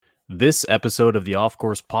This episode of the Off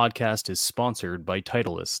Course podcast is sponsored by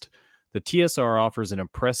Titleist. The TSR offers an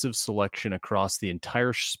impressive selection across the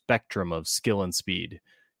entire spectrum of skill and speed.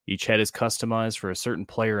 Each head is customized for a certain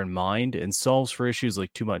player in mind and solves for issues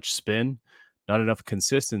like too much spin, not enough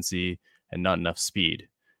consistency, and not enough speed.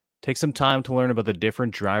 Take some time to learn about the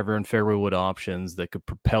different driver and fairway wood options that could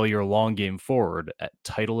propel your long game forward at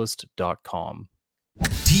Titleist.com.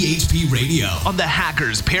 THP Radio on the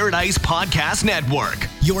Hackers Paradise Podcast Network,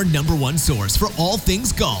 your number one source for all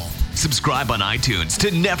things golf. Subscribe on iTunes to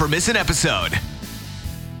never miss an episode.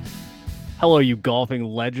 Hello, you golfing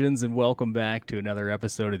legends, and welcome back to another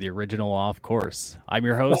episode of the original Off Course. I'm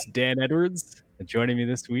your host, Dan Edwards, and joining me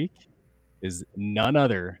this week is none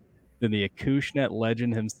other than the Acushnet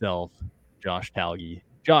legend himself, Josh Talge.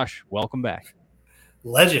 Josh, welcome back.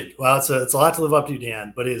 Legend. Well, it's a lot to live up to,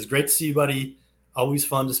 Dan, but it is great to see you, buddy. Always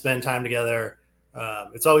fun to spend time together.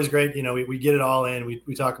 It's always great. You know, we get it all in.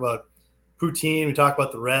 We talk about poutine. We talk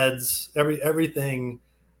about the Reds, everything,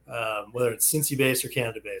 whether it's Cincy based or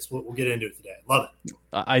Canada based. We'll get into it today. Love it.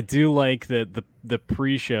 I do like that the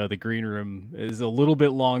pre-show, the green room, is a little bit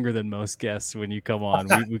longer than most guests when you come on.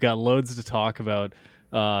 We've got loads to talk about.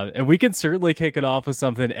 And we can certainly kick it off with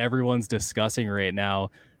something everyone's discussing right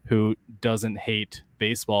now who doesn't hate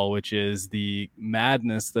baseball, which is the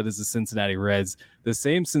madness that is the Cincinnati Reds. The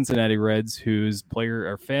same Cincinnati Reds whose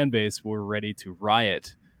player or fan base were ready to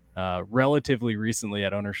riot relatively recently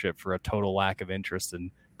at ownership for a total lack of interest in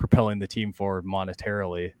propelling the team forward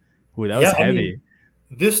monetarily. Ooh, that was heavy. I mean,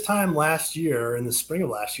 this time last year, in the spring of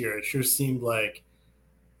last year, it sure seemed like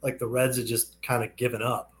the Reds had just kind of given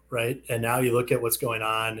up, right? And now you look at what's going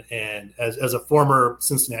on, and as a former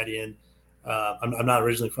Cincinnatian, I'm not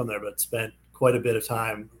originally from there, but spent quite a bit of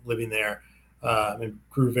time living there and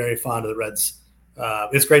grew very fond of the Reds.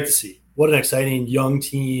 It's great to see. What an exciting young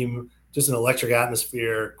team, just an electric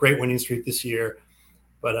atmosphere, great winning streak this year.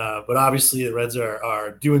 But obviously the Reds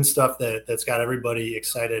are doing stuff that's got everybody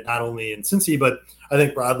excited, not only in Cincy, but I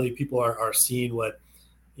think broadly people are seeing what,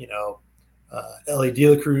 Ellie De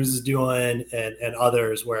La Cruz is doing and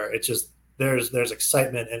others, where it's just there's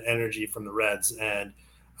excitement and energy from the Reds. And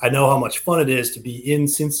I know how much fun it is to be in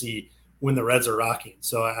Cincy when the Reds are rocking.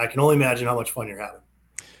 So I can only imagine how much fun you're having.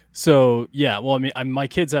 So, yeah, well, I mean, my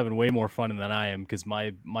kid's having way more fun than I am because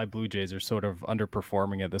my Blue Jays are sort of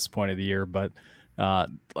underperforming at this point of the year. But I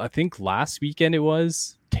think last weekend it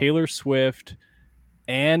was Taylor Swift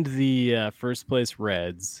and the first place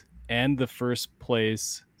Reds and the first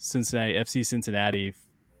place FC Cincinnati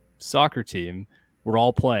soccer team were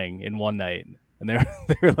all playing in one night. And they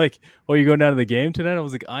were like, "Oh, you going down to the game tonight?" I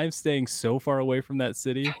was like, "I'm staying so far away from that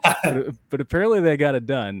city," but apparently they got it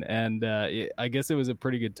done. And I guess it was a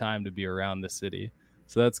pretty good time to be around the city,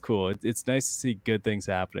 so that's cool. It's nice to see good things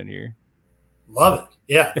happening here. Love it.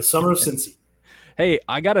 Yeah, the summer of Cincy. Hey,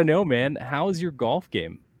 I gotta know, man, how's your golf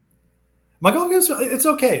game? My golf game, it's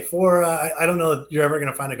okay. I don't know if you're ever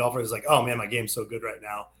gonna find a golfer who's like, "Oh man, my game's so good right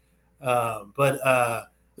now," but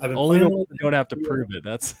I've been only playing. You don't have to prove it.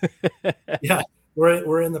 That's yeah.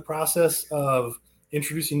 We're in the process of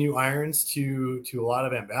introducing new irons to a lot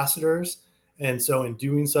of ambassadors, and so in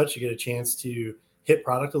doing such, you get a chance to hit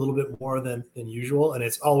product a little bit more than usual, and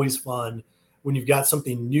it's always fun when you've got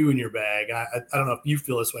something new in your bag. I don't know if you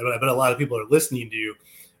feel this way, but I bet a lot of people are listening to you,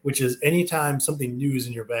 which is anytime something new is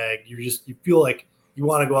in your bag, you feel like you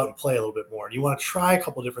want to go out and play a little bit more, and you want to try a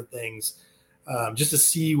couple different things just to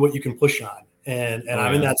see what you can push on. And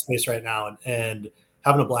I'm in that space right now and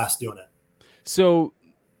having a blast doing it. So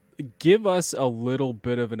give us a little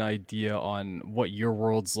bit of an idea on what your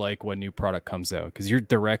world's like when new product comes out, because you're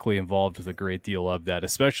directly involved with a great deal of that,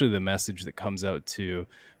 especially the message that comes out to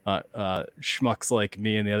schmucks like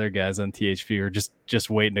me and the other guys on THP are just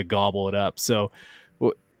waiting to gobble it up. So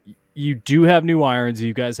you do have new irons.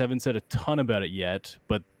 You guys haven't said a ton about it yet,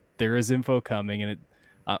 but there is info coming, and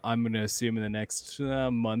I'm going to assume in the next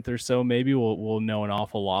month or so, maybe we'll know an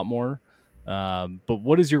awful lot more. But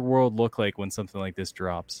what does your world look like when something like this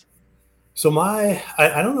drops? So I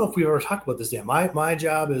don't know if we've ever talked about this, Dan. My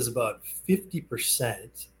job is about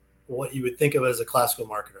 50% what you would think of as a classical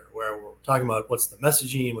marketer, where we're talking about what's the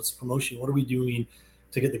messaging, what's the promotion, what are we doing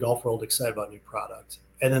to get the golf world excited about new product.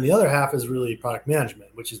 And then the other half is really product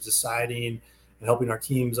management, which is deciding and helping our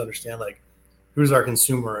teams understand, like, who's our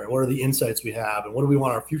consumer and what are the insights we have and what do we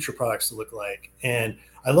want our future products to look like. And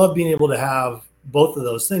I love being able to have both of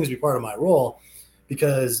those things be part of my role,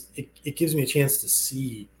 because it gives me a chance to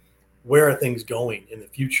see where are things going in the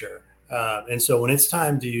future. And so when it's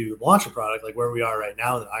time to launch a product, like where we are right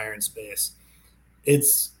now in the iron space,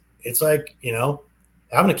 it's like,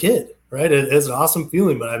 having a kid, right? It's an awesome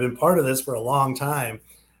feeling, but I've been part of this for a long time.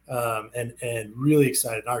 and really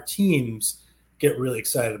excited. Our teams get really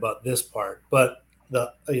excited about this part, but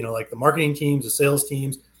like the marketing teams, the sales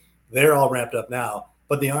teams, they're all ramped up now.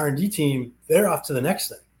 But the R&D team, they're off to the next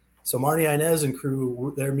thing. So Marty Inez and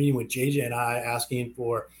crew, they're meeting with JJ and I, asking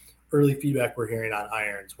for early feedback we're hearing on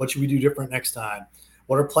irons. What should we do different next time?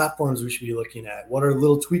 What are platforms we should be looking at? What are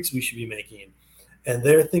little tweaks we should be making? And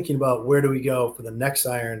they're thinking about where do we go for the next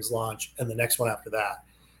irons launch and the next one after that.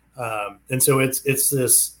 And so it's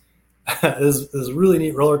this this really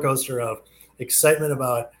neat roller coaster of excitement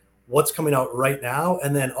about what's coming out right now,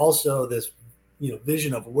 and then also this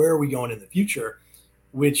vision of where are we going in the future,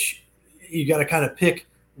 which you got to kind of pick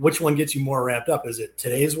which one gets you more ramped up. Is it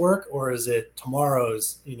today's work or is it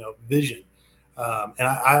tomorrow's vision? And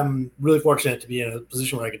I'm really fortunate to be in a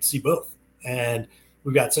position where I get to see both, and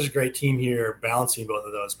we've got such a great team here balancing both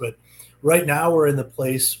of those. But right now we're in the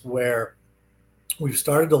place where we've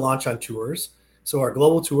started to launch on tours. So our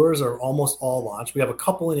global tours are almost all launched. We have a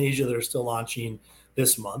couple in Asia that are still launching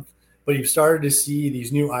this month, but you've started to see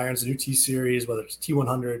these new irons, the new T series, whether it's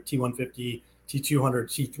T100, T150,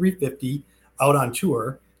 T200, T350 out on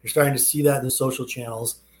tour. You're starting to see that in the social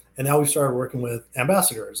channels. And now we've started working with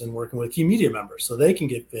ambassadors and working with key media members so they can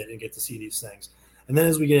get fit and get to see these things. And then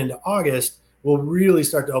as we get into August, we'll really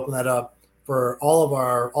start to open that up for all of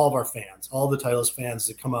our fans, all the Titleist fans,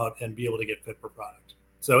 to come out and be able to get fit for product.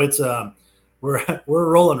 So it's we're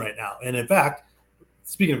rolling right now. And in fact,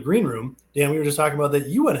 speaking of green room, Dan, we were just talking about that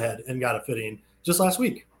you went ahead and got a fitting just last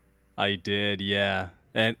week. I did, yeah.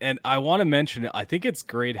 And I want to mention, I think it's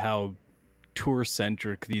great how tour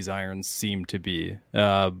centric these irons seem to be.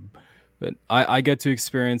 But I get to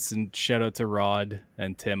experience, and shout out to Rod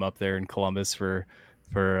and Tim up there in Columbus for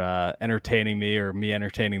entertaining me, or me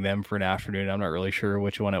entertaining them for an afternoon. I'm not really sure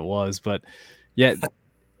which one it was, but yeah,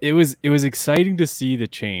 it was exciting to see the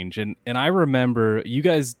change. And I remember you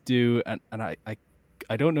guys do, and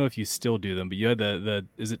I don't know if you still do them, but you had the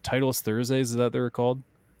is it Titleist Thursdays? Is that they're called?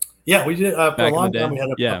 Yeah, we did for a Back in the long day? time. We had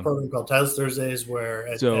a Yeah. program called Titleist Thursdays where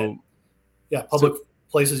public So-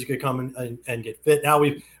 places you could come and get fit. Now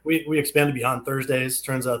we expanded beyond Thursdays.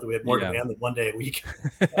 Turns out that we have more demand than one day a week.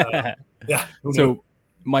 Yeah. So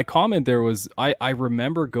my comment there was I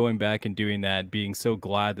remember going back and doing that, being so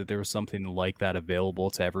glad that there was something like that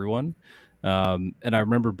available to everyone. And I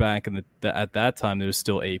remember back in at that time there was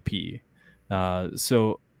still AP.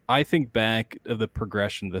 So I think back of the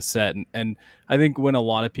progression of the set, and I think when a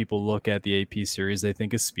lot of people look at the AP series, they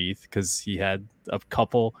think of Spieth because he had a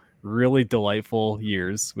couple really delightful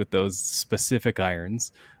years with those specific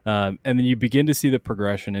irons. And then you begin to see the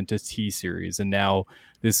progression into T series, and now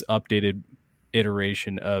this updated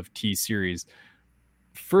iteration of T series.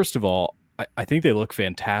 First of all, I think they look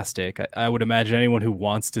fantastic. I would imagine anyone who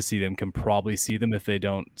wants to see them can probably see them if they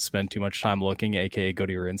don't spend too much time looking, aka go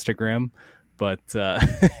to your Instagram. But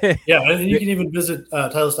yeah, and you can even visit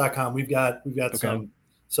Titleist.com. We've got okay.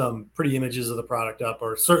 some pretty images of the product up,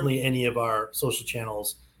 or certainly any of our social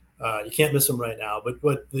channels. You can't miss them right now.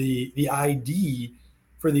 But the ID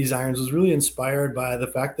for these irons was really inspired by the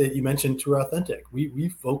fact that you mentioned Tour Authentic.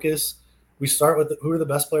 We start with who are the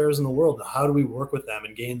best players in the world, and how do we work with them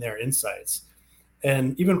and gain their insights.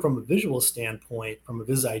 And even from a visual standpoint, from a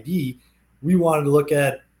Viz ID, we wanted to look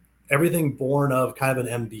at everything born of kind of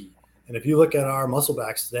an MB. And if you look at our muscle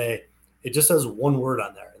backs today, it just has one word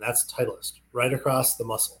on there, and that's Titleist, right across the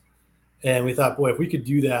muscle. And we thought, boy, if we could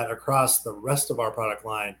do that across the rest of our product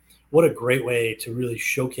line, what a great way to really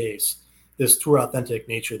showcase this Tour Authentic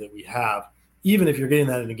nature that we have, even if you're getting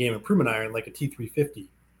that in a game improvement iron like a T350.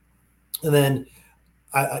 And then,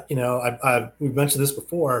 we've mentioned this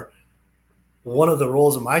before. One of the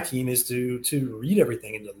roles of my team is to read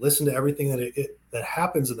everything and to listen to everything that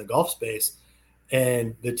happens in the golf space.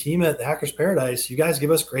 And the team at the Hackers Paradise, you guys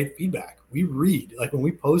give us great feedback. We read, like when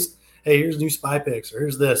we post, hey, here's new spy picks, or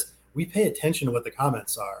here's this, we pay attention to what the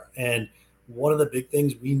comments are. And one of the big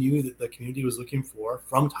things we knew that the community was looking for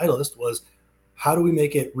from Titleist was, how do we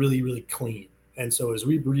make it really, really clean? And so as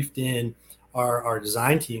we briefed in our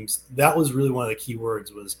design teams, that was really one of the key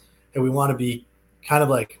words was, hey, we want to be kind of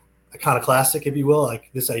like iconoclastic, if you will, like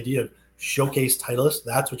this idea of showcase Titleist.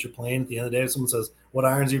 That's what you're playing at the end of the day. If someone says, what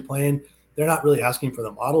irons are you playing? They're not really asking for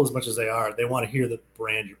the model as much as they want to hear the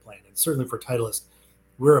brand you're playing. And certainly for Titleist,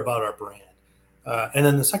 we're about our brand. And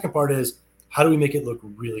then the second part is, how do we make it look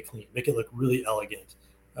really clean, make it look really elegant,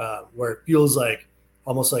 where it feels like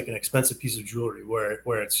almost like an expensive piece of jewelry,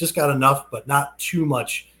 where it's just got enough, but not too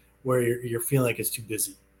much, where you're feeling like it's too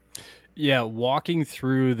busy. Yeah, walking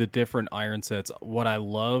through the different iron sets, what I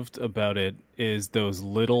loved about it is those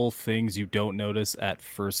little things you don't notice at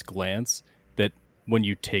first glance that when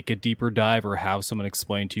you take a deeper dive or have someone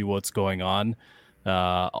explain to you what's going on.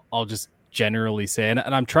 I'll just generally say, and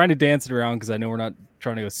I'm trying to dance it around because I know we're not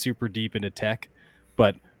trying to go super deep into tech,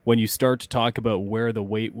 but when you start to talk about where the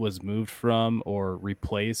weight was moved from or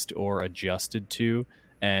replaced or adjusted to,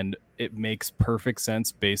 and it makes perfect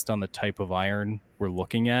sense based on the type of iron we're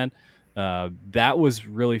looking at. That was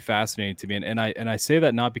really fascinating to me, and I say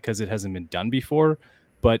that not because it hasn't been done before,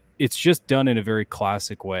 but it's just done in a very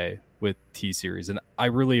classic way with T series, and I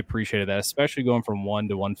really appreciated that, especially going from 1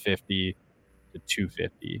 to 150 to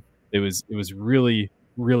 250. It was really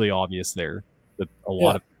obvious there that a lot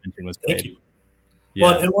Yeah, of attention was thank paid. you.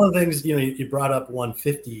 Well, Yeah. and one of the things, you brought up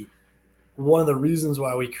 150. One of the reasons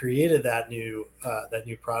why we created that new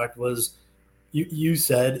product was you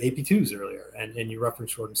said AP2s earlier, and you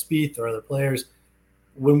referenced Jordan Spieth or other players.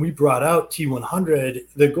 When we brought out T100,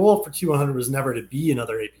 the goal for T100 was never to be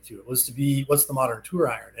another AP2. It was to be what's the modern tour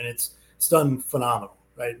iron, and it's done phenomenal,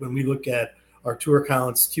 right? When we look at our tour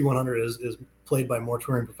counts, T100 is played by more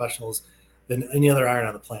touring professionals than any other iron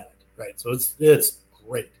on the planet, right? So it's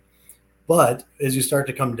great. But as you start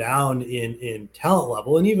to come down in talent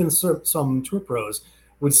level, and even some tour pros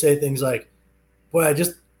would say things like, "Boy, I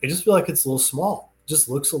just feel like it's a little small. It just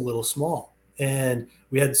looks a little small." And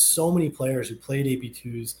we had so many players who played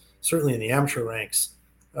AP2s, certainly in the amateur ranks,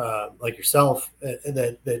 like yourself,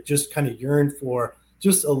 that just kind of yearned for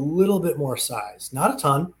just a little bit more size, not a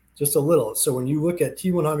ton, just a little. So when you look at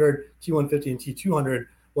T100, T150, and T200,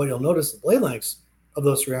 well, you'll notice the blade lengths of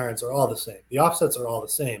those three irons are all the same. The offsets are all the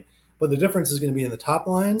same, but the difference is going to be in the top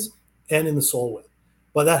lines and in the sole width.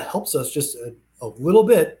 But that helps us just a little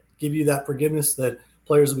bit, give you that forgiveness that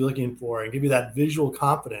players will be looking for, and give you that visual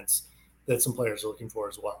confidence that some players are looking for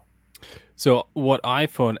as well. So what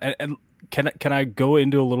iPhone and can I go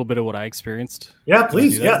into a little bit of what I experienced? Yeah, Can I do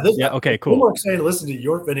please. that? Yeah, this, Yeah. I'm Okay. a little Cool. more excited to listen to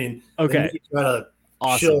your fitting than Okay. me try to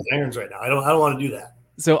shill Awesome. irons right now. I don't want to do that.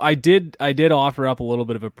 So I did offer up a little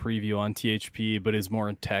bit of a preview on THP, but is more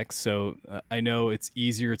in text. So I know it's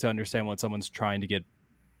easier to understand what someone's trying to get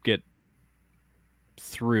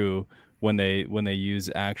through when they use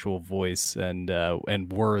actual voice and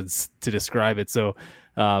words to describe it. So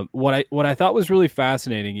what I thought was really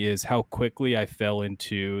fascinating is how quickly I fell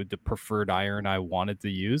into the preferred iron I wanted to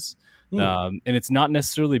use. Hmm. And it's not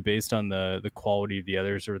necessarily based on the quality of the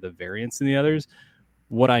others or the variance in the others.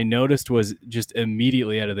 What I noticed was just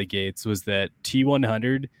immediately out of the gates was that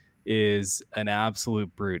T100 is an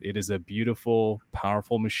absolute brute. It is a beautiful,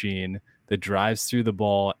 powerful machine that drives through the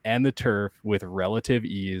ball and the turf with relative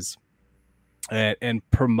ease and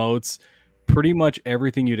promotes pretty much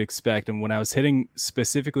everything you'd expect. And when I was hitting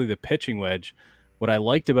specifically the pitching wedge, what I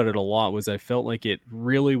liked about it a lot was I felt like it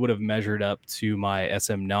really would have measured up to my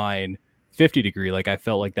SM9 50 degree. Like I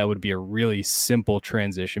felt like that would be a really simple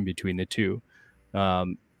transition between the two.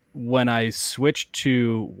 Um, when I switched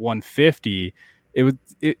to 150,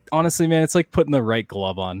 it honestly, man, it's like putting the right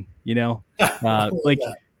glove on, like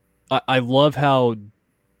Yeah. I love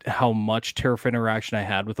how much turf interaction I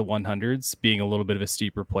had with the 100s, being a little bit of a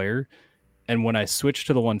steeper player. And when I switched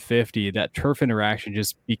to the 150, that turf interaction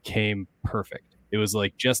just became perfect. It was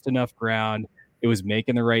like just enough ground. It was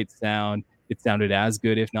making the right sound. It sounded as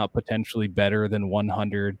good, if not potentially better than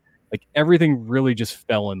 100. Like everything really just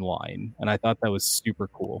fell in line. And I thought that was super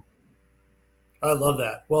cool. I love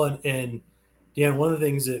that. Well, and Dan, one of the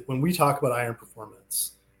things that when we talk about iron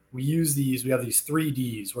performance, we have these 3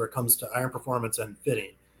 Ds where it comes to iron performance and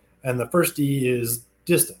fitting. And the first D is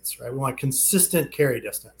distance, right? We want consistent carry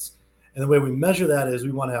distance. And the way we measure that is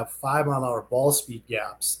we want to have 5 mile an hour ball speed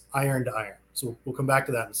gaps, iron to iron. So we'll come back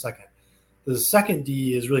to that in a second. The second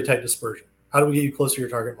D is really tight dispersion. How do we get you closer to your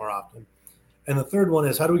target more often? And the third one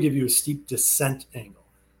is how do we give you a steep descent angle?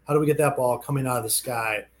 How do we get that ball coming out of the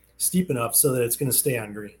sky steep enough so that it's going to stay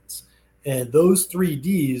on greens? And those 3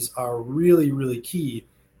 Ds are really, really key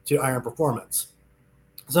to iron performance.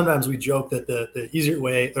 Sometimes we joke that the easier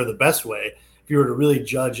way or the best way, if you were to really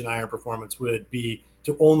judge an iron performance, would be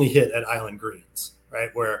to only hit at island greens, right?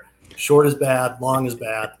 Where short is bad, long is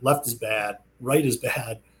bad, left is bad, right is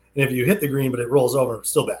bad. And if you hit the green, but it rolls over, it's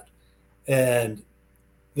still bad. And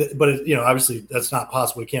obviously that's not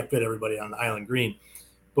possible. We can't fit everybody on the island green,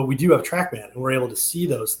 but we do have TrackMan and we're able to see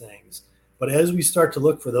those things. But as we start to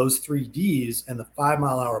look for those 3 Ds and the 5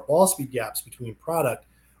 mile an hour ball speed gaps between product,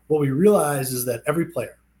 what we realize is that every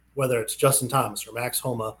player, whether it's Justin Thomas or Max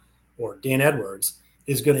Homa or Dan Edwards,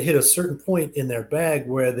 is going to hit a certain point in their bag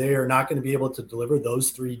where they are not going to be able to deliver those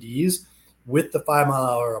 3 Ds with the 5 mile an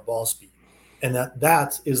hour ball speed. And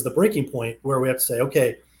that is the breaking point where we have to say,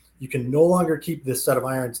 okay, you can no longer keep this set of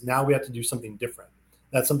irons. Now we have to do something different.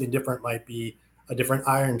 That something different might be a different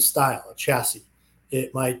iron style, a chassis.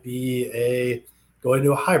 It might be a going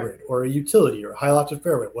to a hybrid or a utility or a high lofted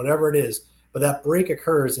fairway, whatever it is. But that break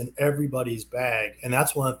occurs in everybody's bag. And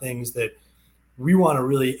that's one of the things that we want to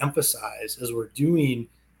really emphasize as we're doing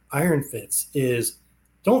iron fits is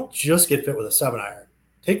don't just get fit with a 7-iron.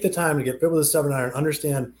 Take the time to get fit with a 7-iron,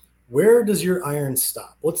 understand where does your iron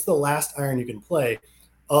stop? What's the last iron you can play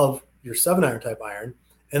of your 7-iron type iron?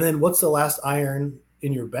 And then what's the last iron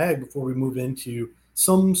in your bag before we move into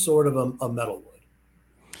some sort of a metal wood?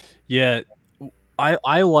 Yeah,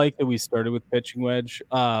 I like that we started with pitching wedge.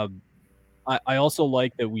 I also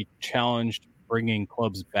like that we challenged bringing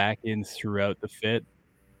clubs back in throughout the fit.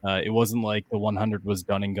 It wasn't like the 100 was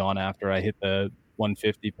done and gone after I hit the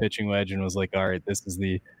 150 pitching wedge and was like, all right, this is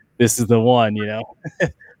the one, you know.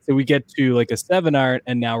 So we get to like a 7-iron,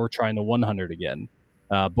 and now we're trying the 100 again.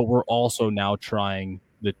 But we're also now trying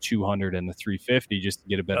the 200 and the 350 just to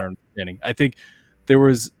get a better understanding. I think there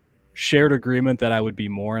was shared agreement that I would be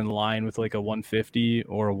more in line with like a 150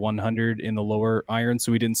 or a 100 in the lower iron.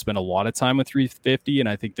 So we didn't spend a lot of time with 350. And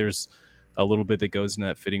I think there's a little bit that goes in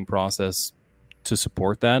that fitting process to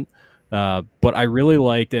support that. But I really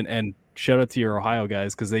liked it. And shout out to your Ohio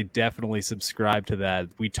guys, because they definitely subscribe to that.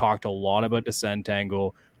 We talked a lot about descent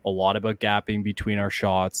angle, a lot about gapping between our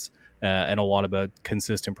shots, and a lot about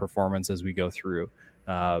consistent performance as we go through,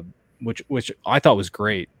 which I thought was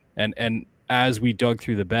great. And as we dug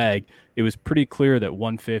through the bag, it was pretty clear that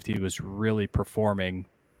 150 was really performing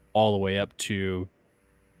all the way up to.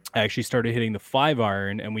 I actually started hitting the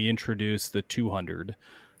 5-iron, and we introduced the 200.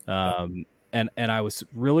 And I was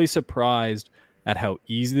really surprised at how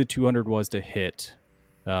easy the 200 was to hit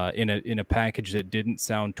in a package that didn't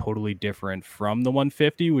sound totally different from the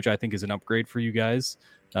 150, which I think is an upgrade for you guys.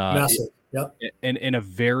 Massive, yep. And in a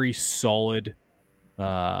very solid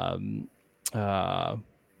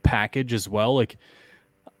package as well. Like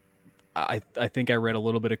I think I read a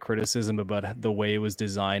little bit of criticism about the way it was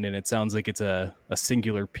designed, and it sounds like it's a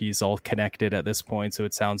singular piece all connected at this point. So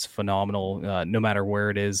it sounds phenomenal, no matter where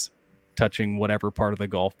it is, touching whatever part of the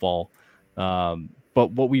golf ball.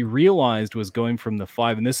 But what we realized was going from the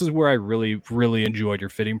 5, and this is where I really, really enjoyed your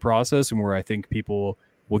fitting process and where I think people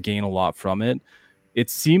will gain a lot from it. It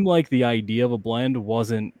seemed like the idea of a blend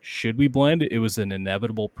wasn't should we blend? It was an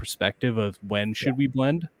inevitable perspective of when should we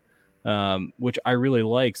blend, which I really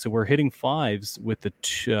like. So we're hitting 5s with the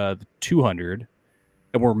 200,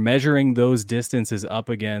 and we're measuring those distances up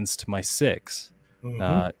against my 6,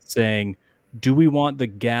 saying, do we want the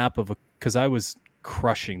gap of because I was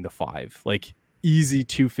crushing the 5, like easy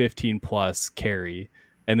 215 plus carry,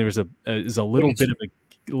 and there's a little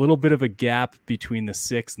bit of a gap between the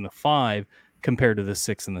 6 and the 5 compared to the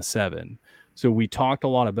 6 and the 7. So we talked a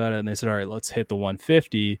lot about it, and they said, all right, let's hit the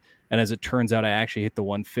 150. And as it turns out, I actually hit the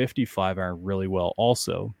 155 iron really well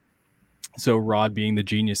also. So Rod, being the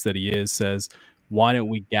genius that he is, says, why don't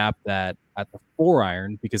we gap that at the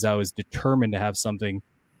 4-iron? Because I was determined to have something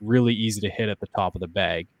really easy to hit at the top of the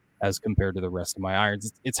bag as compared to the rest of my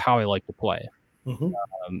irons. It's how I like to play.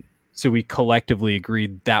 So we collectively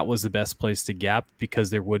agreed that was the best place to gap,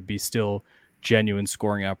 because there would be still genuine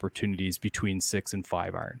scoring opportunities between 6 and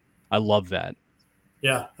 5-iron. I love that.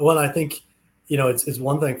 Yeah. Well, I think, it's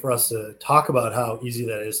one thing for us to talk about how easy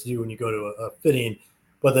that is to do when you go to a fitting.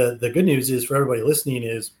 But the good news is for everybody listening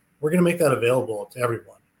is we're going to make that available to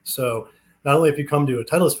everyone. So not only if you come to a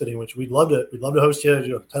Titleist fitting, which we'd love to host you,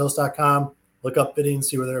 go to Titleist.com, look up fittings,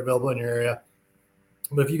 see where they're available in your area.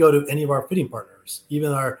 But if you go to any of our fitting partners,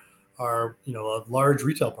 even our large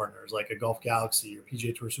retail partners like a Golf Galaxy or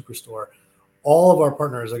PGA Tour Superstore, all of our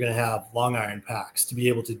partners are going to have long iron packs to be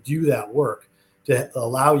able to do that work, to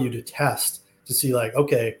allow you to test, to see like,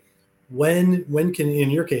 okay, when can,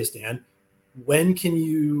 in your case, Dan, when do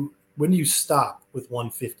you stop with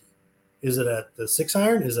 150? Is it at the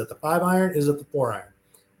 6-iron? Is it the 5-iron? Is it the 4-iron?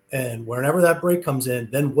 And whenever that break comes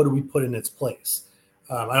in, then what do we put in its place?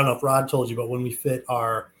 I don't know if Rod told you, but when we fit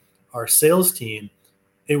our sales team,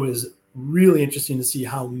 it was really interesting to see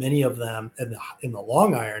how many of them in the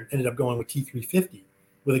long iron ended up going with T350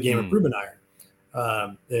 with a game improvement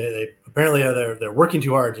iron. They apparently they're working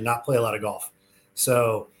too hard to not play a lot of golf,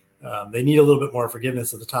 so they need a little bit more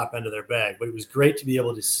forgiveness at the top end of their bag. But it was great to be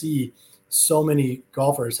able to see so many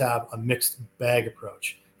golfers have a mixed bag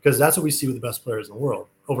approach, because that's what we see with the best players in the world.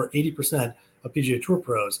 Over 80% of PGA Tour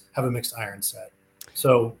pros have a mixed iron set.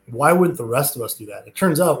 So why wouldn't the rest of us do that? It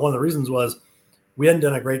turns out one of the reasons was we hadn't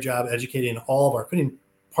done a great job educating all of our fitting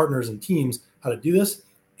partners and teams how to do this,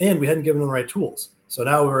 and we hadn't given them the right tools. So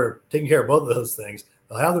now we're taking care of both of those things.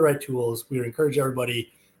 They'll have the right tools. We would encourage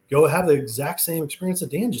everybody, go have the exact same experience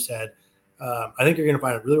that Dan just had. I think you're going to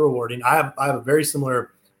find it really rewarding. I have a very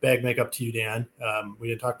similar bag makeup to you, Dan. We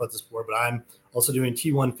didn't talk about this before, but I'm also doing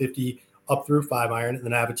T150 up through 5-iron, and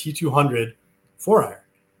then I have a T200 4-iron.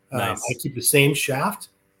 Nice. I keep the same shaft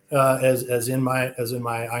as in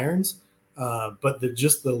my irons, but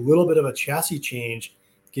just the little bit of a chassis change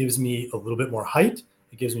gives me a little bit more height.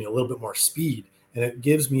 It gives me a little bit more speed, and it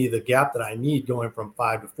gives me the gap that I need going from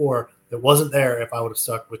 5 to 4 that wasn't there if I would have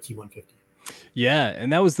stuck with T150. Yeah,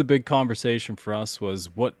 and that was the big conversation for us, was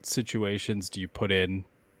what situations do you put in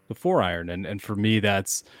the 4-iron? And for me, there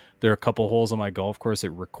are a couple holes on my golf course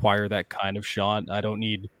that require that kind of shot. I don't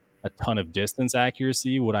need a ton of distance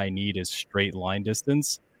accuracy. What I need is straight line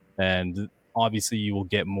distance. And obviously you will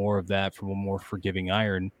get more of that from a more forgiving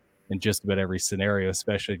iron in just about every scenario,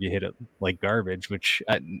 especially if you hit it like garbage, which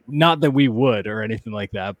not that we would or anything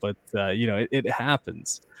like that, but it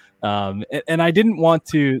happens. And I didn't want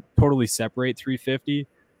to totally separate 350.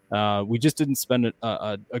 We just didn't spend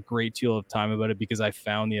a great deal of time about it because I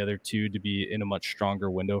found the other two to be in a much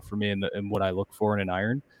stronger window for me and what I look for in an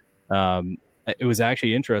iron. It was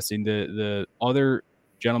actually interesting. The other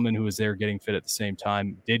gentleman who was there getting fit at the same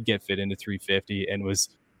time did get fit into 350 and was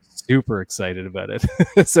super excited about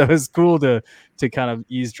it. So it's cool to kind of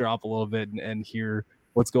eavesdrop a little bit and hear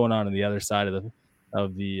what's going on the other side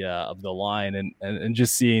of the line and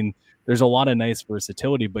just seeing there's a lot of nice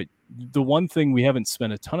versatility. But the one thing we haven't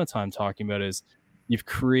spent a ton of time talking about is you've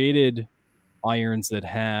created irons that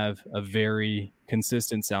have a very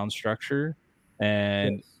consistent sound structure,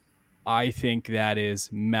 and Yes. I think that is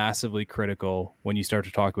massively critical when you start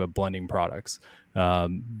to talk about blending products.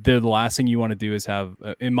 The last thing you want to do is have,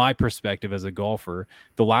 in my perspective as a golfer,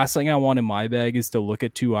 the last thing I want in my bag is to look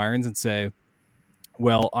at two irons and say,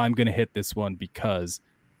 well, I'm going to hit this one because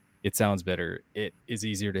it sounds better, it is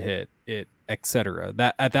easier to hit, it, etc.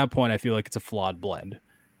 That at that point, I feel like it's a flawed blend.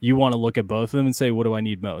 You want to look at both of them and say, what do I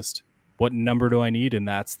need most? What number do I need? And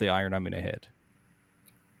that's the iron I'm going to hit.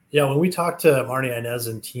 Yeah, when we talked to Marnie Inez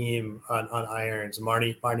and team on irons,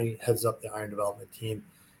 Marnie heads up the iron development team.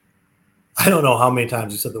 I don't know how many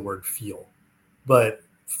times we said the word feel, but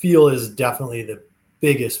feel is definitely the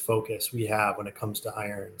biggest focus we have when it comes to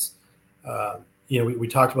irons. We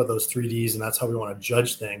talked about those 3Ds, and that's how we want to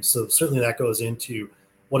judge things. So certainly that goes into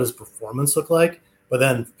what does performance look like, but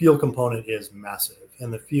then feel component is massive.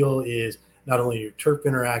 And the feel is not only your turf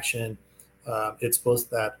interaction, it's both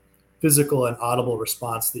that physical and audible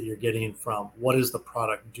response that you're getting from what is the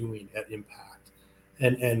product doing at impact.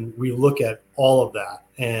 And we look at all of that.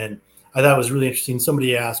 And I thought it was really interesting.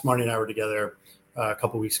 Somebody asked, Marty and I were together a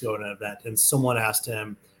couple of weeks ago at an event, and someone asked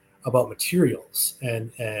him about materials.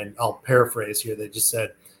 And I'll paraphrase here. They just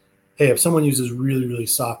said, hey, if someone uses really, really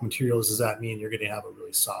soft materials, does that mean you're going to have a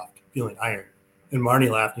really soft feeling iron? And Marty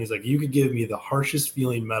laughed, and he's like, you could give me the harshest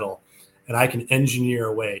feeling metal, and I can engineer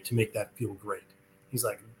a way to make that feel great. He's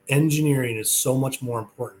like, engineering is so much more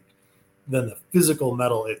important than the physical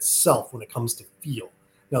metal itself when it comes to feel.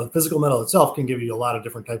 Now, the physical metal itself can give you a lot of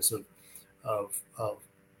different types of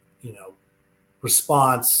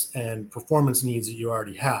response and performance needs that you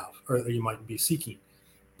already have or that you might be seeking.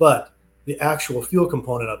 But the actual feel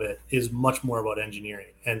component of it is much more about engineering.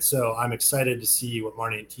 And so I'm excited to see what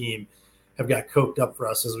Marnie and team have got coked up for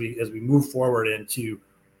us as we move forward into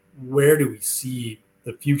where do we see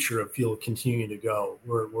the future of feel continuing to go.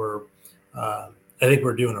 I think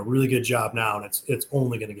we're doing a really good job now, and it's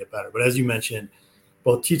only going to get better. But as you mentioned,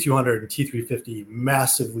 both T200 and T350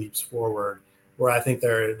 massive leaps forward, where I think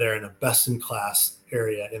they're in a best in class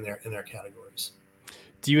area in their categories.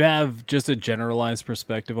 Do you have just a generalized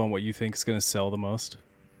perspective on what you think is going to sell the most?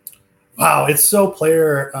 Wow, it's so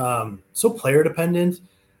player dependent.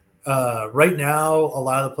 Right now, a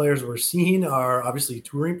lot of the players we're seeing are obviously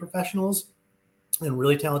touring professionals and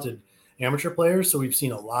really talented amateur players. So we've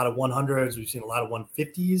seen a lot of 100s, we've seen a lot of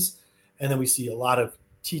 150s, and then we see a lot of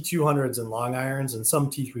T200s and long irons and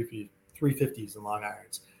some T350s and long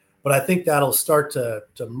irons. But I think that'll start to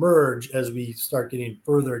merge as we start getting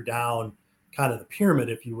further down kind of the pyramid,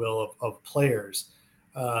 if you will, of players.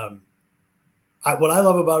 What I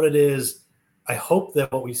love about it is I hope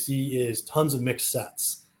that what we see is tons of mixed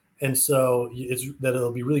sets. And so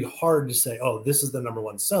it'll be really hard to say, oh, this is the number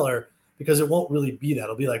one seller, because it won't really be that.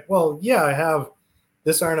 It'll be like, well, yeah, I have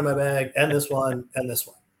this iron in my bag and this one and this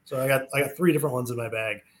one. So I got 3 different ones in my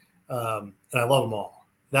bag, and I love them all.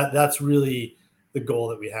 That's really the goal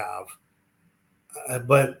that we have.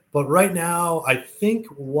 But right now, I think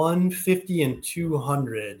 150 and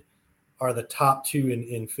 200 are the top 2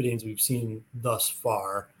 in fittings we've seen thus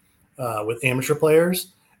far with amateur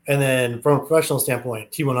players. And then from a professional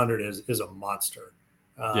standpoint, T100 is a monster.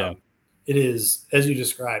 Yeah. It is, as you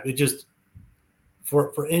described,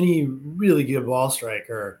 for any really good ball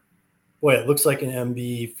striker, boy, it looks like an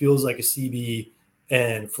MB, feels like a CB,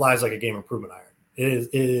 and flies like a game improvement iron.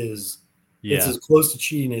 It's Yeah. as close to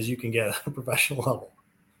cheating as you can get at a professional level.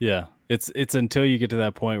 Yeah. It's until you get to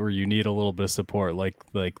that point where you need a little bit of support, like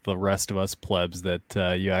the rest of us plebs,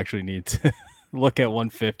 that you actually need to look at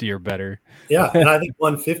 150 or better. Yeah, and I think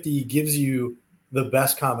 150 gives you the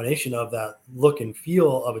best combination of that look and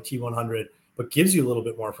feel of a T100, but gives you a little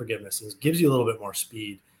bit more forgiveness and gives you a little bit more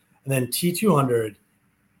speed. And then T200,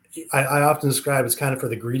 I often describe as kind of for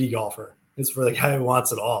the greedy golfer. It's for the guy who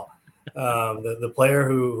wants it all. The player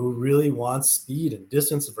who really wants speed and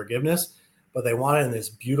distance and forgiveness, but they want it in this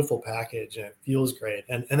beautiful package and it feels great.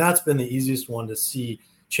 And that's been the easiest one to see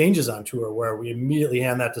changes on tour, where we immediately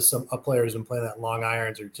hand that to a player who's been playing that long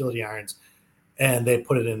irons or utility irons, and they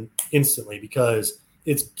put it in instantly because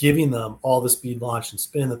it's giving them all the speed, launch, and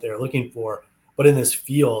spin that they're looking for, but in this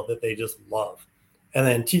feel that they just love. And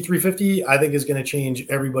then T350, I think, is going to change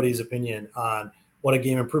everybody's opinion on what a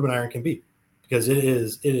game improvement iron can be, because it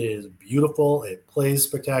is beautiful, it plays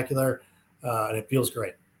spectacular, and it feels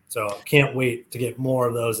great. So can't wait to get more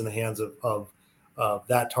of those in the hands of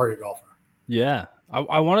that target golfer. Yeah.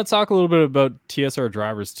 I want to talk a little bit about TSR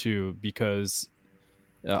drivers too, because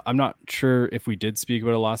I'm not sure if we did speak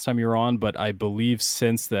about it last time you were on, but I believe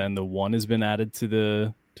since then the one has been added to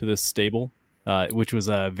the stable, which was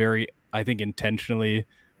a very, I think, intentionally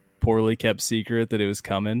poorly kept secret that it was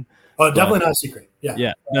coming. Oh, But definitely not a secret. Yeah.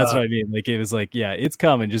 yeah, that's what I mean. Like, it was like, yeah, it's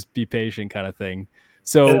coming, just be patient kind of thing.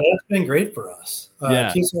 So It's been great for us.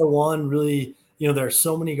 yeah, TSR1 really, there are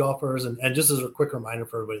so many golfers, and just as a quick reminder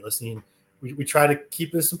for everybody listening, we try to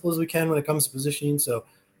keep it as simple as we can when it comes to positioning. So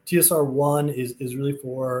TSR1 is really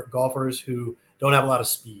for golfers who don't have a lot of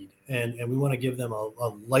speed, and we want to give them a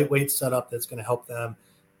lightweight setup that's going to help them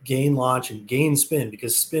gain launch and gain spin,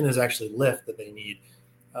 because spin is actually lift that they need,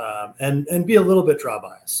 and be a little bit draw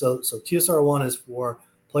bias. So TSR1 is for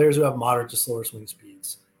players who have moderate to slower swing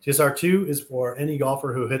speeds. TSR2 is for any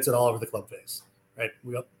golfer who hits it all over the club face, right?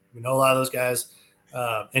 We know a lot of those guys.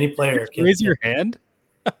 Any player can raise your hand.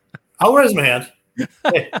 I'll raise my hand.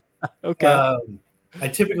 Hey, Okay. I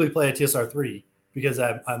typically play a TSR3 because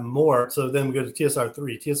I'm more. So then we go to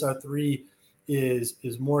TSR3. TSR3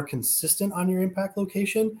 is more consistent on your impact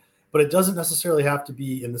location, but it doesn't necessarily have to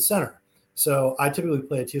be in the center. So I typically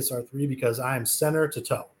play a TSR3 because I am center to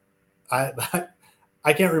toe. I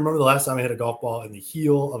I can't remember the last time I hit a golf ball in the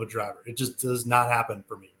heel of a driver. It just does not happen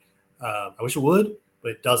for me. I wish it would,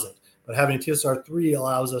 but it doesn't. But having a TSR3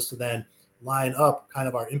 allows us to then line up kind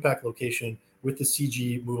of our impact location with the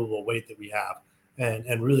CG movable weight that we have,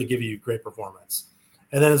 and really give you great performance.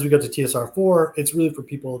 And then as we go to TSR4, it's really for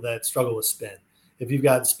people that struggle with spin. If you've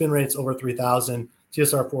got spin rates over 3,000,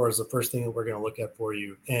 TSR4 is the first thing that we're going to look at for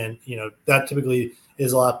you. And, that typically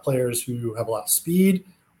is a lot of players who have a lot of speed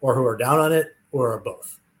or who are down on it or are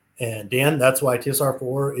both. And Dan, that's why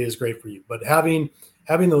TSR4 is great for you. But having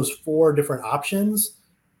those four different options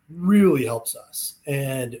really helps us.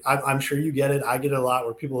 And I'm sure you get it. I get it a lot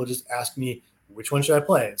where people will just ask me, which one should I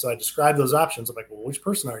play? And so I describe those options. I'm like, well, which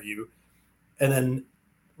person are you? And then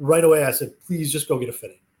right away I said, please just go get a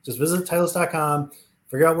fitting. Just visit Titleist.com,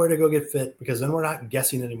 figure out where to go get fit, because then we're not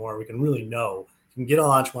guessing anymore. We can really know. You can get a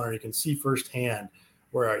launch monitor. You can see firsthand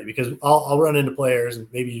where are you, because I'll run into players, and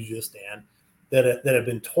maybe you just, Dan, that have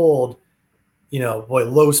been told, boy,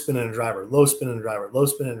 low spin in a driver, low spin in a driver, low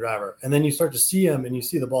spin in a driver. And then you start to see them and you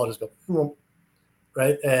see the ball just go,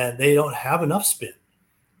 right? And they don't have enough spin.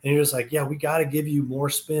 And you're just like, yeah, we got to give you more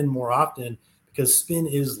spin more often, because spin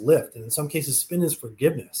is lift. And in some cases, spin is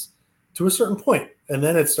forgiveness to a certain point. And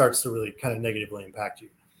then it starts to really kind of negatively impact you.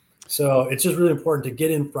 So it's just really important to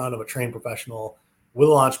get in front of a trained professional with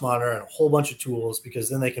a launch monitor and a whole bunch of tools, because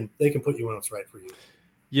then they can put you in what's right for you.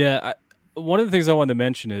 Yeah, one of the things I wanted to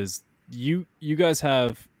mention is you guys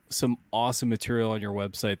have some awesome material on your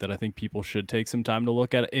website that I think people should take some time to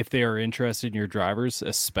look at if they are interested in your drivers,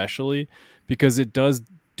 especially because it does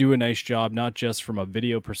do a nice job, not just from a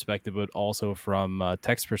video perspective, but also from a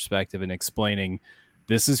text perspective, and explaining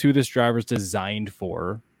this is who this driver is designed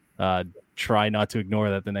for. Try not to ignore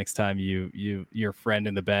that the next time your friend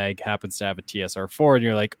in the bag happens to have a TSR4 and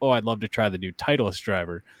you're like, oh, I'd love to try the new Titleist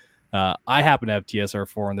driver. I happen to have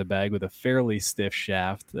TSR4 in the bag with a fairly stiff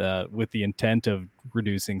shaft, with the intent of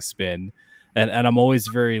reducing spin. And I'm always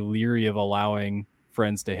very leery of allowing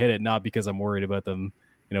friends to hit it, not because I'm worried about them,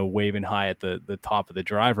 waving high at the top of the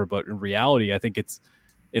driver. But in reality, I think it's,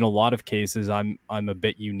 in a lot of cases, I'm a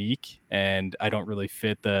bit unique and I don't really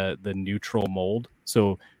fit the neutral mold.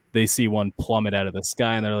 So they see one plummet out of the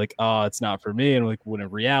sky and they're like, oh, it's not for me. And like, when in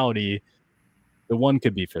reality, The 1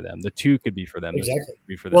 could be for them. The 2 could be for them. Exactly. Could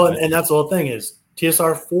be for them. Well, and that's the whole thing is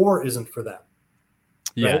TSR 4 isn't for them.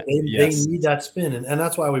 Right? Yeah. They need that spin. And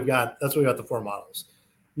that's why we got the 4 models.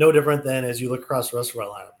 No different than as you look across the rest of our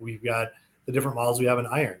lineup. We've got the different models we have in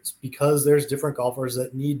irons because there's different golfers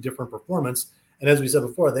that need different performance. And as we said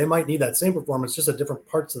before, they might need that same performance just at different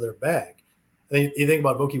parts of their bag. And you think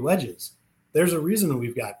about Vokey wedges. There's a reason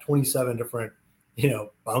we've got 27 different,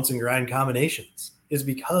 bounce and grind combinations is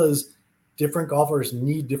because different golfers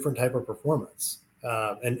need different type of performance.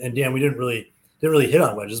 And Dan, we didn't really hit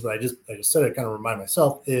on wedges, but I just said it kind of remind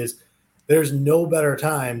myself is there's no better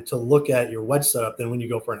time to look at your wedge setup than when you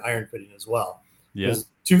go for an iron fitting as well. Yeah. Because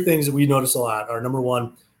 2 things that we notice a lot are, number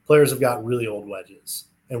 1, players have got really old wedges.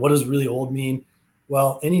 And what does really old mean?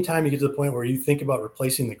 Well, anytime you get to the point where you think about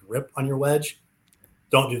replacing the grip on your wedge,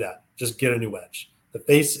 don't do that. Just get a new wedge. The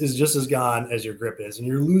face is just as gone as your grip is, and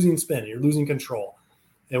you're losing spin, you're losing control.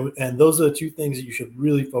 And those are the 2 things that you should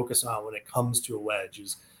really focus on when it comes to a wedge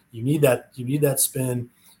is you need that spin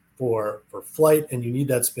for flight, and you need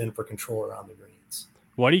that spin for control around the greens.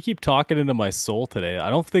 Why do you keep talking into my soul today? I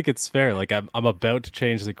don't think it's fair. Like I'm about to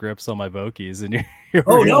change the grips on my Vokeys, and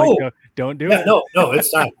you're no, like, don't do it. No,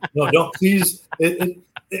 it's time. No, don't please.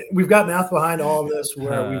 We've got math behind all of this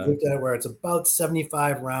where we've looked at it where it's about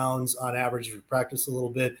 75 rounds on average if you practice a little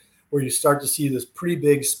bit, where you start to see this pretty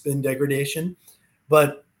big spin degradation.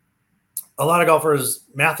 But a lot of golfers,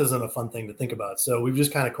 math isn't a fun thing to think about. So we've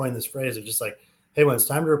just kind of coined this phrase of just like, hey, when it's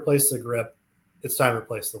time to replace the grip, it's time to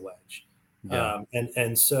replace the wedge. Yeah.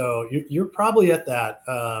 And so you're probably at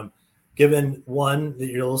that, given 1, that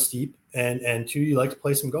you're a little steep, and 2, you like to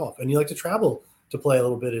play some golf, and you like to travel to play a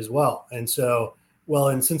little bit as well. And so, well,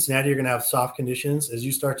 in Cincinnati, you're going to have soft conditions. As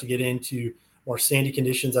you start to get into more sandy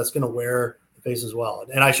conditions, that's going to wear the face as well.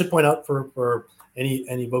 And I should point out for any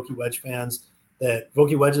Vokey wedge fans that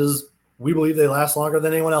Vokey wedges, we believe they last longer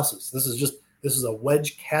than anyone else's. This is a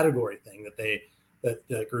wedge category thing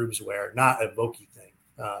that grooves wear, not a Vokey thing.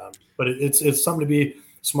 But it's something to be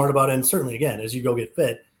smart about. And certainly, again, as you go get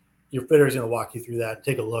fit, your fitter is going to walk you through that,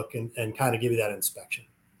 take a look, and kind of give you that inspection.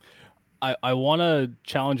 I want to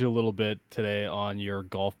challenge you a little bit today on your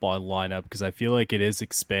golf ball lineup because I feel like it is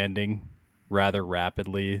expanding rather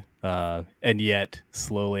rapidly and yet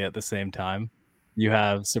slowly at the same time. You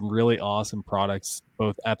have some really awesome products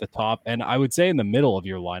both at the top and I would say in the middle of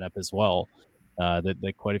your lineup as well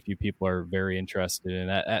that quite a few people are very interested in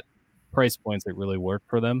at price points that really work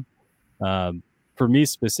for them. For me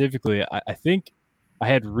specifically, I think I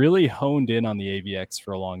had really honed in on the AVX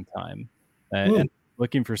for a long time and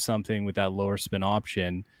looking for something with that lower spin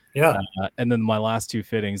option. Yeah. And then my last 2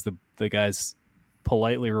 fittings, the guys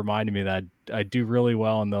politely reminded me that I do really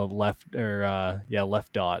well in the left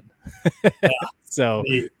dot. So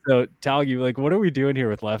Talgi, like, what are we doing here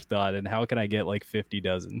with left dot, and how can I get like 50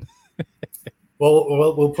 dozen?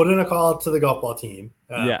 Well, we'll put in a call to the golf ball team.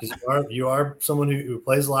 Yeah, you are someone who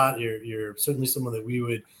plays a lot. You're certainly someone that we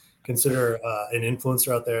would consider an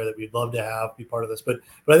influencer out there that we'd love to have be part of this. But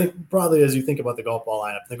I think probably as you think about the golf ball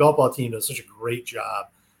lineup, the golf ball team does such a great job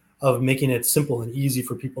of making it simple and easy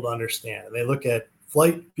for people to understand. And they look at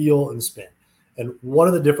flight, feel, and spin, and what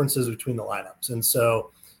are the differences between the lineups. And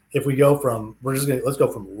so if we go from let's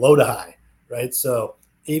go from low to high, right? So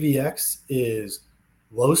AVX is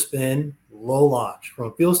low spin, low launch.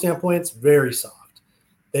 From a feel standpoint, it's very soft.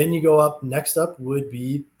 Then you go up, next up would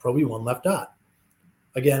be Pro V1 left dot.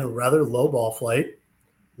 Again, rather low ball flight,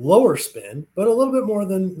 lower spin, but a little bit more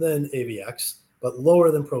than AVX, but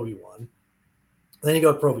lower than Pro V1. Then you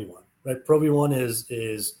go to Pro V1, right? Pro V1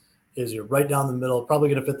 is you're right down the middle, probably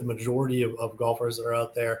going to fit the majority of golfers that are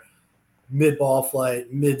out there. Mid ball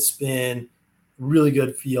flight, mid spin, really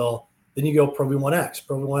good feel. Then you go Pro V1X.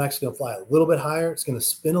 Pro V1X is going to fly a little bit higher. It's going to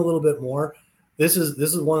spin a little bit more. This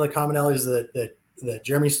is one of the commonalities that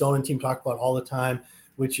Jeremy Stone and team talk about all the time,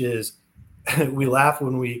 which is we laugh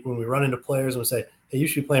when we run into players and we say, hey, you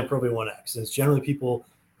should be playing Pro V1X. And it's generally people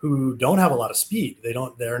who don't have a lot of speed.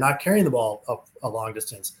 They're not carrying the ball up a long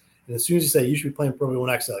distance. And as soon as you say you should be playing Pro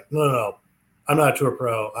V1X, they're like, no, I'm not a tour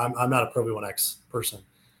pro. I'm not a Pro V1X person.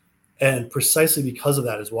 And precisely because of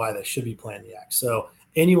that is why they should be playing the X. So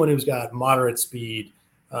anyone who's got moderate speed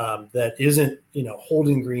that isn't,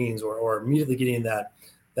 holding greens or immediately getting that,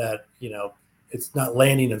 it's not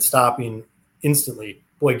landing and stopping instantly.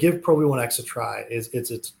 Boy, give Pro V1X a try. It's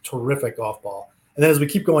a terrific golf ball. And then as we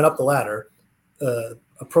keep going up the ladder,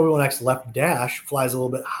 a Pro V1X left dash flies a little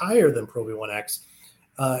bit higher than Pro V1X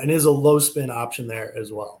and is a low spin option there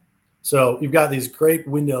as well. So you've got these great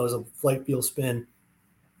windows of flight, feel, spin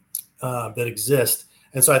that exist.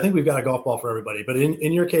 And so I think we've got a golf ball for everybody. But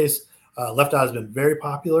in your case, left dot has been very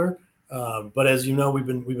popular. But as you know, we've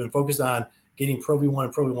been focused on getting Pro V1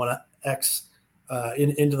 and Pro V1 X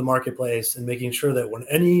into the marketplace and making sure that when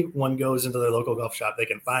anyone goes into their local golf shop, they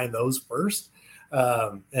can find those first.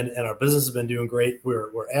 And our business has been doing great.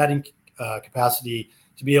 We're adding capacity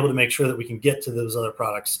to be able to make sure that we can get to those other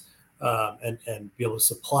products and be able to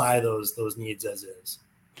supply those needs as is.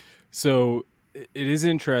 So it is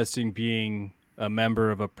interesting being a member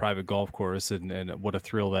of a private golf course and what a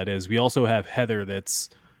thrill that is. We also have Heather that's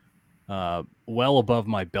well above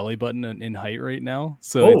my belly button in height right now.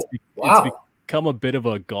 So it's become a bit of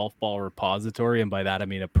a golf ball repository. And by that, I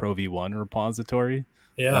mean a Pro V1 repository.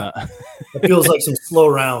 Yeah. It feels like some slow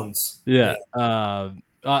rounds. Yeah.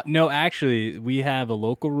 No, actually, we have a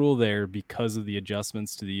local rule there because of the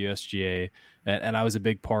adjustments to the USGA. And I was a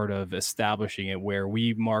big part of establishing it where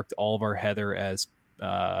we marked all of our heather as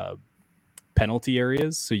penalty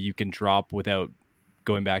areas. So you can drop without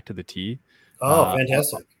going back to the tee. Oh,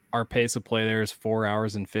 fantastic. Our pace of play there is 4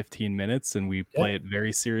 hours and 15 minutes, and we play it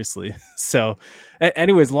very seriously. So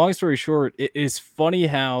anyways, long story short, it is funny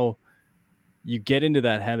how you get into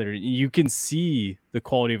that heather, you can see the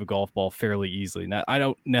quality of a golf ball fairly easily. Now, I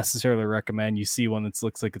don't necessarily recommend you see one that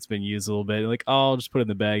looks like it's been used a little bit. Like, oh, I'll just put it in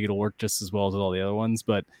the bag. It'll work just as well as all the other ones.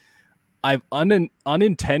 But I've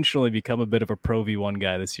unintentionally become a bit of a Pro V1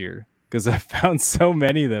 guy this year because I've found so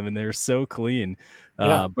many of them and they're so clean.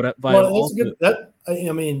 Yeah. But that's good.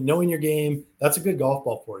 I mean, knowing your game, that's a good golf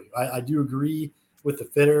ball for you. I do agree with the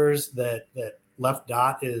fitters that left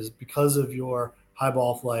dot is because of your high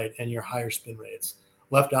ball flight and your higher spin rates.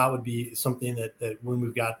 Left dot would be something that when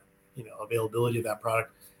we've got, availability of that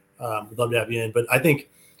product, we'd love to have you in. But I think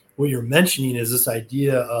what you're mentioning is this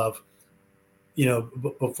idea of,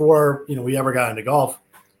 before, we ever got into golf,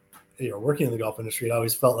 working in the golf industry, I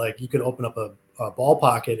always felt like you could open up a ball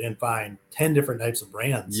pocket and find 10 different types of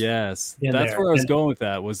brands. Yes. That's where I was going with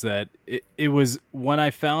that, was that it was when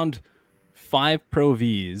I found 5 Pro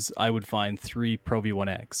Vs, I would find 3 Pro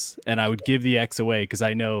V1X, and I would give the X away because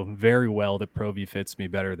I know very well that Pro V fits me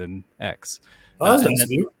better than X. Oh, that's nice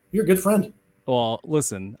of you. You're a good friend. Well,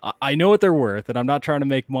 listen, I know what they're worth, and I'm not trying to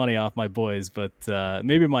make money off my boys, but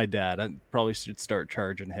maybe my dad. I probably should start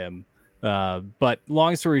charging him. But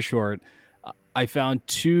long story short, I found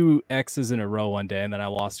 2 X's in a row one day, and then I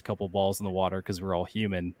lost a couple balls in the water because we're all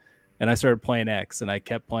human. And I started playing X, and I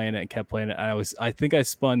kept playing it and kept playing it. And I think I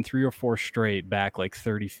spun 3 or 4 straight back like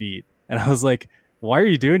 30 feet. And I was like, why are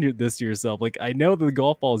you doing this to yourself? Like, I know the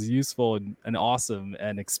golf ball is useful and awesome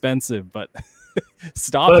and expensive, but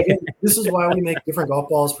stop. But again, this is why we make different golf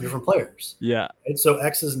balls for different players. Yeah. Right? So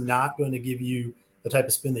X is not going to give you the type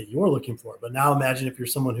of spin that you're looking for. But now imagine if you're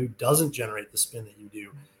someone who doesn't generate the spin that you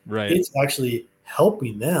do. Right. It's actually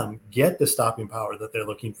helping them get the stopping power that they're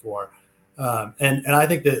looking for. And I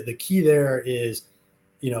think that the key there is,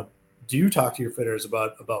 do talk to your fitters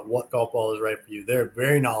about what golf ball is right for you. They're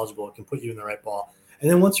very knowledgeable. It can put you in the right ball. And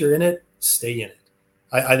then once you're in it, stay in it.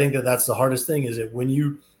 I think that's the hardest thing is that when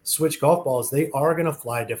you switch golf balls, they are going to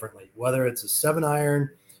fly differently, whether it's a 7-iron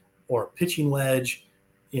or a pitching wedge,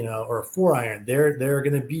 or a 4-iron. There are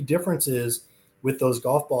going to be differences with those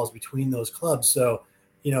golf balls between those clubs. So,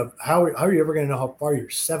 how are you ever going to know how far your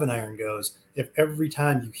 7-iron goes if every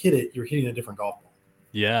time you hit it, you're hitting a different golf ball?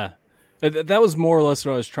 Yeah. That was more or less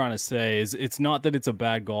what I was trying to say is it's not that it's a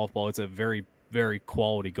bad golf ball. It's a very, very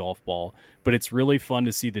quality golf ball, but it's really fun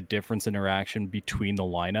to see the difference interaction between the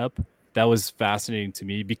lineup. That was fascinating to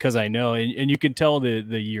me because I know, and you can tell the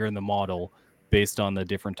year and the model based on the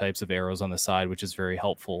different types of arrows on the side, which is very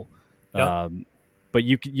helpful. Yep. But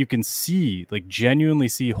you can see, like, genuinely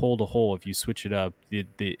see hole to hole if you switch it up,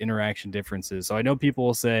 the interaction differences. So I know people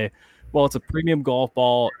will say, well, it's a premium golf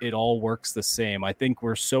ball. It all works the same. I think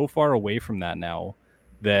we're so far away from that now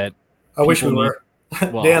that I wish we were.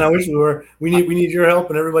 Well, Dan, I wish we were. We need your help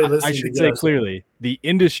and everybody listening. I should say clearly, the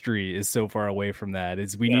industry is so far away from that.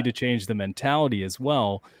 We need to change the mentality as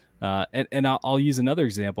well. And I'll use another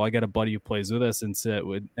example. I got a buddy who plays with us and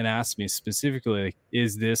asked me specifically, like,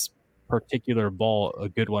 is this particular ball a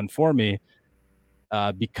good one for me?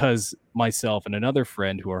 Because myself and another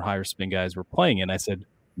friend who are higher spin guys were playing it. And I said,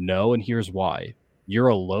 no, and here's why. You're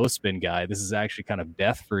a low spin guy. This is actually kind of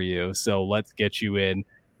death for you. So let's get you in.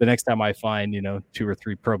 The next time I find, 2 or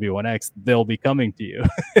 3 Pro V1X, they'll be coming to you.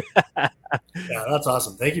 Yeah, that's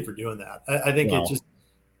awesome. Thank you for doing that. I think it just,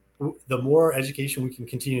 the more education we can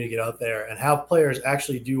continue to get out there and have players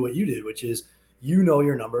actually do what you did, which is,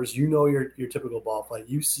 your numbers, your typical ball flight,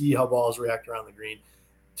 you see how balls react around the green,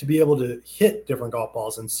 to be able to hit different golf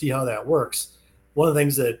balls and see how that works. One of the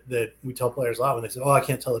things that we tell players a lot when they say, oh, I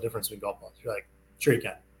can't tell the difference between golf balls. You're like, sure you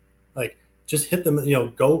can. Like, just hit them,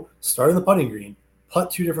 go start in the putting green, putt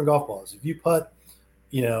two different golf balls, if you putt,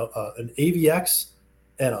 an AVX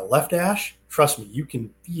and a left ash, trust me, you can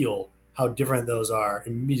feel how different those are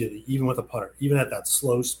immediately, even with a putter, even at that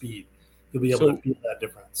slow speed, you'll be able to feel that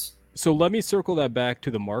difference. So let me circle that back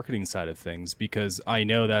to the marketing side of things, because I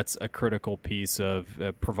know that's a critical piece of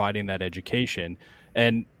providing that education.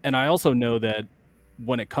 And I also know that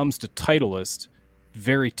when it comes to Titleist,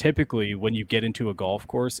 very typically when you get into a golf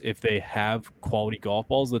course, if they have quality golf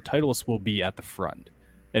balls, the Titleist will be at the front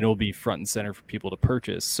and it will be front and center for people to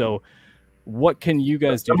purchase. So what can you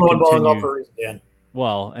guys do to continue?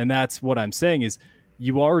 Well, and that's what I'm saying is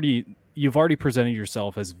you've already presented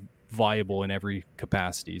yourself as viable in every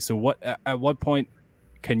capacity. So at what point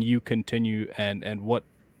can you continue, and what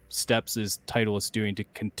steps is Titleist doing to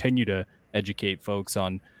continue to educate folks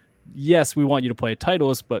on, yes, we want you to play a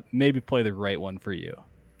Titleist, but maybe play the right one for you?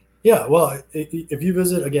 Yeah, well, if you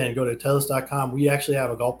visit, again, go to Titleist.com. We actually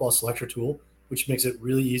have a golf ball selector tool, which makes it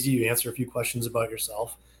really easy. You answer a few questions about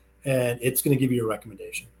yourself, and it's going to give you a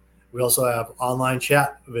recommendation. We also have online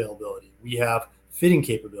chat availability. We have fitting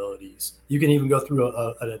capabilities. You can even go through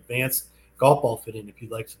an advanced golf ball fitting if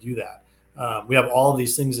you'd like to do that. We have all of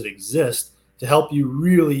these things that exist to help you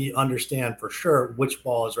really understand for sure which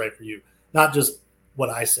ball is right for you, not just what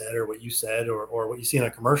I said or what you said or what you see in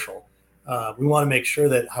a commercial. We want to make sure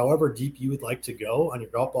that however deep you would like to go on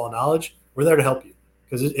your golf ball knowledge, we're there to help you,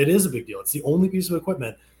 because it is a big deal. It's the only piece of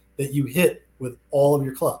equipment that you hit with all of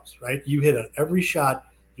your clubs, right? You hit on every shot,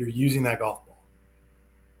 you're using that golf ball.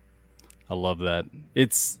 I love that.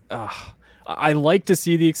 I like to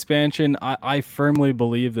see the expansion. I firmly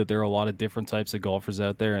believe that there are a lot of different types of golfers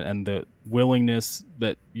out there, and the willingness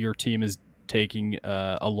that your team is taking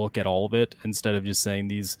a look at all of it instead of just saying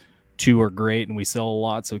these two are great and we sell a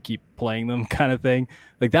lot, so keep playing them kind of thing.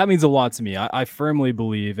 Like, that means a lot to me. I firmly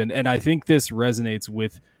believe, and I think this resonates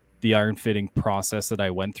with the iron fitting process that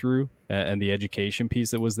I went through and the education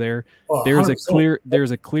piece that was there. Oh, there's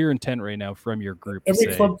a clear intent right now from your group.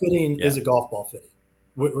 Every club fitting is a golf ball fitting.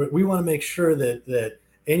 We want to make sure that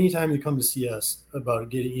anytime you come to see us about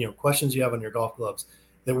getting, questions you have on your golf clubs,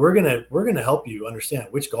 that we're gonna help you understand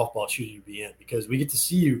which golf ball should you be in, because we get to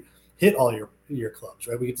see you hit all your clubs,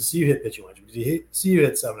 right? We get to see you hit pitching wedge. We get to see you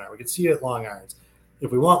hit 7-iron. We get to see you hit long irons.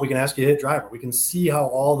 If we want, we can ask you to hit driver. We can see how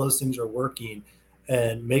all those things are working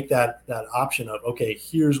and make that option of, okay,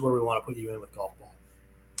 here's where we want to put you in with golf ball.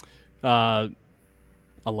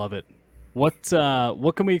 I love it. What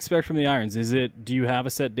can we expect from the irons? Do you have a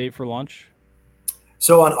set date for launch?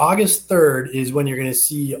 So on August 3rd is when you're going to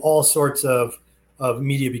see all sorts of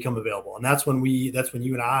media become available. And that's when you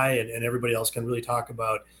and I and everybody else can really talk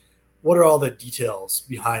about what are all the details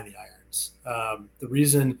behind the irons. The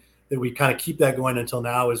reason that we kind of keep that going until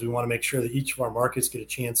now is we want to make sure that each of our markets get a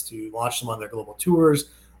chance to launch them on their global tours,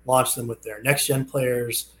 launch them with their next gen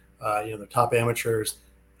players, their top amateurs,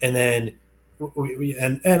 and then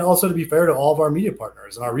and also to be fair to all of our media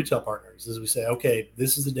partners and our retail partners, as we say, okay,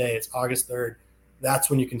 this is the day, it's August 3rd. That's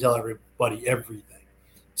when you can tell everybody everything.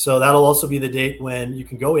 So that'll also be the date when you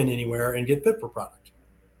can go in anywhere and get fit for product.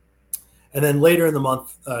 And then later in the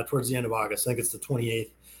month, towards the end of August, I think it's the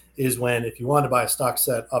 28th, is when, if you want to buy a stock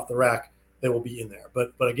set off the rack, they will be in there.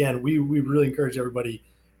 But again, we really encourage everybody,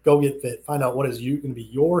 go get fit, find out what is going to be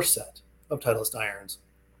your set of Titleist irons.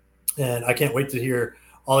 And I can't wait to hear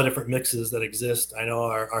all the different mixes that exist. I know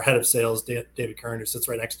our head of sales, David Kern, who sits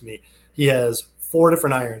right next to me, he has 4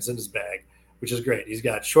 different irons in his bag, which is great. He's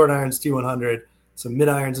got short irons, T100, some mid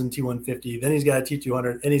irons in T150, then he's got a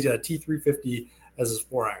T200, and he's got a T350 as his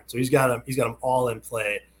 4 iron. So he's got them all in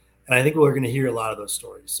play. And I think we're going to hear a lot of those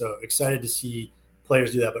stories. So excited to see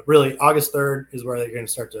players do that. But really, August 3rd is where they're going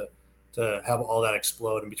to start to have all that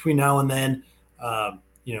explode. And between now and then,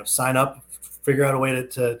 sign up, figure out a way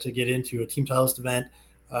to get into a Team Titleist event,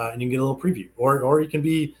 and you can get a little preview. Or you can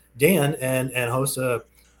be Dan and host a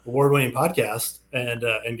award-winning podcast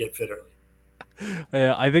and get fit early.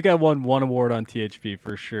 Yeah, I think I won 1 award on THP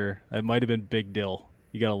for sure. It might have been Big Dill.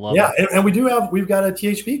 You got to love it. Yeah, and we've got a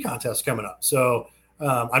THP contest coming up. So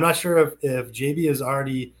I'm not sure if JB has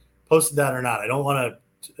already posted that or not. I don't want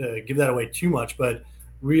to give that away too much, but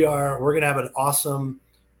we're going to have an awesome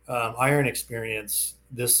iron experience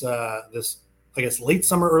this I guess late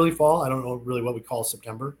summer, early fall. I don't know really what we call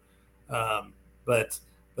September, but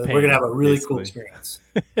we're going to have a really cool experience.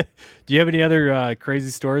 Do you have any other crazy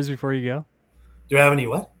stories before you go? Do I have any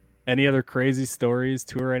what? Any other crazy stories,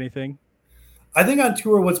 tour or anything? I think on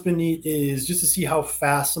tour, what's been neat is just to see how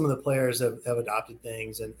fast some of the players have adopted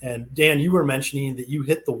things. And Dan, you were mentioning that you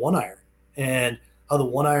hit the 1-iron and how the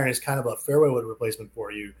 1-iron is kind of a fairway wood replacement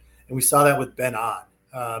for you. And we saw that with Ben On.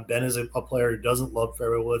 Ben is a player who doesn't love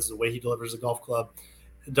fairway woods. The way he delivers the golf club,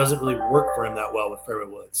 it doesn't really work for him that well with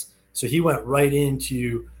fairway woods. So he went right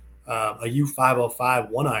into a U505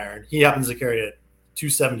 one iron. He happens to carry a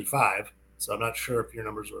 275. So I'm not sure if your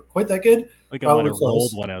numbers were quite that good. Like I might have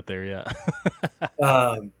rolled one out there, yeah.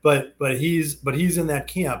 But he's in that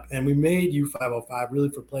camp, and we made U505 really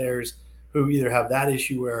for players who either have that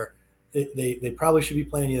issue where they probably should be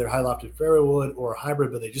playing either high lofted fairway wood or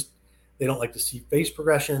hybrid, but they don't like to see face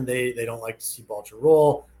progression. They don't like to see ball to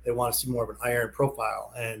roll. They want to see more of an iron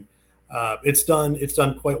profile, and it's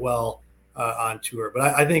done quite well on tour. But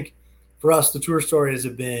I think for us, the tour stories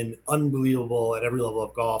have been unbelievable at every level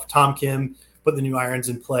of golf. Tom Kim put the new irons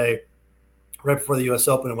in play right before the U.S.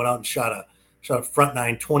 Open and went out and shot a front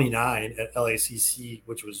 929 at LACC,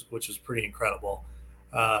 which was pretty incredible.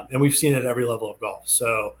 And we've seen it at every level of golf.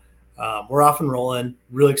 So we're off and rolling.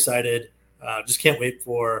 Really excited. Just can't wait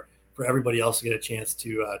for everybody else to get a chance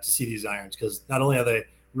to see these irons, because not only are they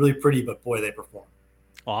really pretty, but boy, they perform.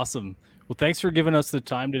 Awesome. Well, thanks for giving us the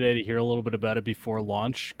time today to hear a little bit about it before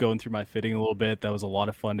launch, going through my fitting a little bit. That was a lot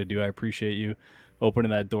of fun to do. I appreciate you opening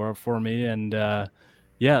that door for me. And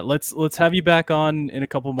yeah, let's have you back on in a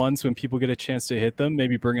couple months when people get a chance to hit them.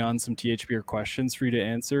 Maybe bring on some THPR questions for you to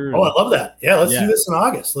answer. Oh, I love that. Yeah, let's do this in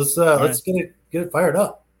August. Let's get it fired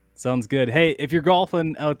up. Sounds good. Hey, if you're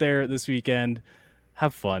golfing out there this weekend,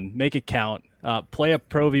 have fun. Make it count. Play a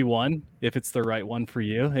Pro V1 if it's the right one for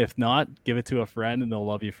you. If not, give it to a friend and they'll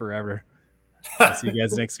love you forever. I'll see you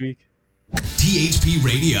guys next week. THP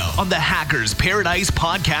Radio on the Hackers Paradise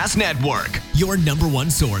Podcast Network. Your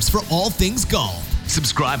 #1 source for all things golf.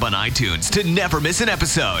 Subscribe on iTunes to never miss an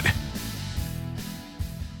episode.